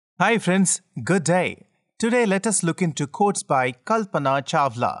Hi friends, good day. Today let us look into quotes by Kalpana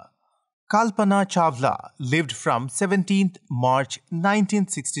Chawla. Kalpana Chawla lived from 17th March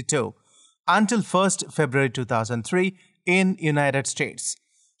 1962 until 1st February 2003 in United States.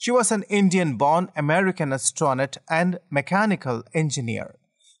 She was an Indian-born American astronaut and mechanical engineer.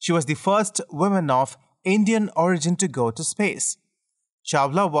 She was the first woman of Indian origin to go to space.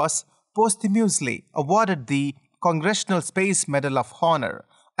 Chawla was posthumously awarded the Congressional Space Medal of Honor,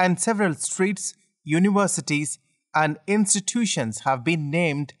 and several streets, universities, and institutions have been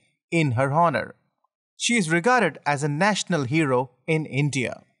named in her honor. She is regarded as a national hero in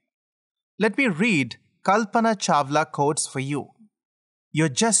India. Let me read Kalpana Chawla quotes for you. You're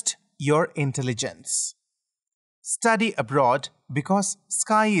just your intelligence. Study abroad because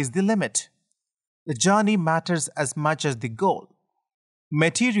sky is the limit. The journey matters as much as the goal.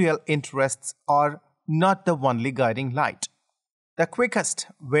 Material interests are not the only guiding light. The quickest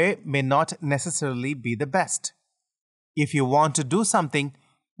way may not necessarily be the best. If you want to do something,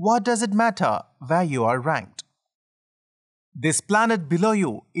 what does it matter where you are ranked? This planet below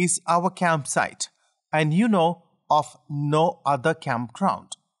you is our campsite, and you know of no other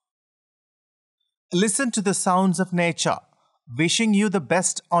campground. Listen to the sounds of nature, wishing you the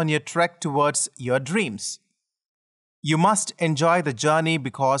best on your trek towards your dreams. You must enjoy the journey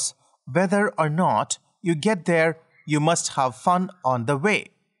because whether or not you get there, you must have fun on the way.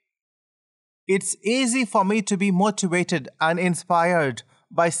 It's easy for me to be motivated and inspired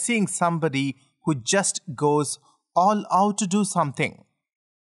by seeing somebody who just goes all out to do something.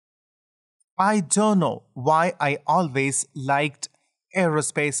 I don't know why I always liked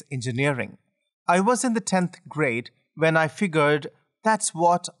aerospace engineering. I was in the 10th grade when I figured that's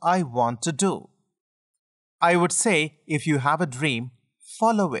what I want to do. I would say if you have a dream,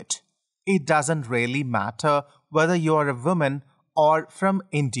 follow it. It doesn't really matter whether you are a woman or from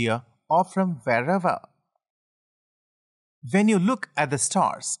India or from wherever. When you look at the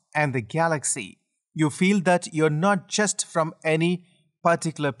stars and the galaxy, you feel that you're not just from any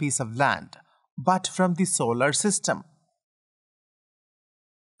particular piece of land, but from the solar system.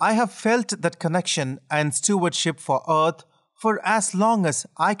 I have felt that connection and stewardship for Earth for as long as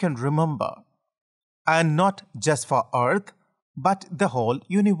I can remember. And not just for Earth, but the whole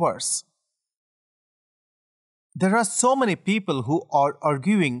universe. There are so many people who are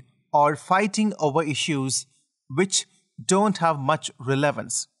arguing or fighting over issues which don't have much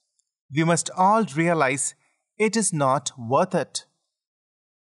relevance. We must all realize it is not worth it.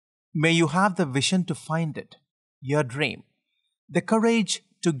 May you have the vision to find it, your dream, the courage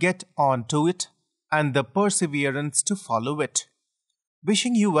to get on to it, and the perseverance to follow it.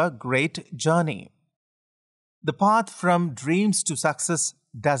 Wishing you a great journey. The path from dreams to success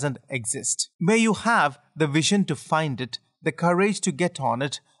doesn't exist. May you have the vision to find it, the courage to get on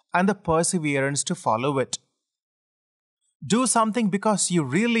it, and the perseverance to follow it. Do something because you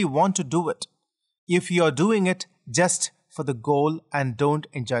really want to do it. If you're doing it just for the goal and don't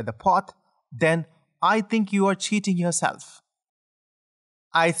enjoy the path, then I think you are cheating yourself.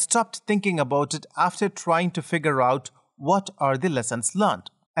 I stopped thinking about it after trying to figure out what are the lessons learned.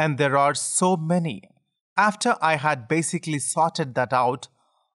 And there are so many. After I had basically sorted that out,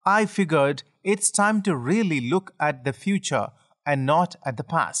 I figured it's time to really look at the future and not at the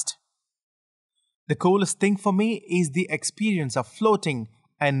past. The coolest thing for me is the experience of floating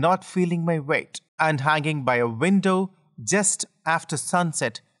and not feeling my weight, and hanging by a window just after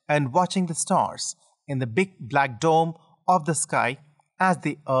sunset and watching the stars in the big black dome of the sky as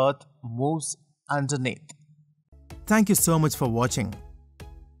the earth moves underneath. Thank you so much for watching.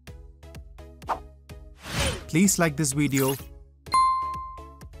 Please like this video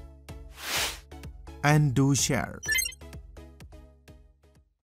and do share.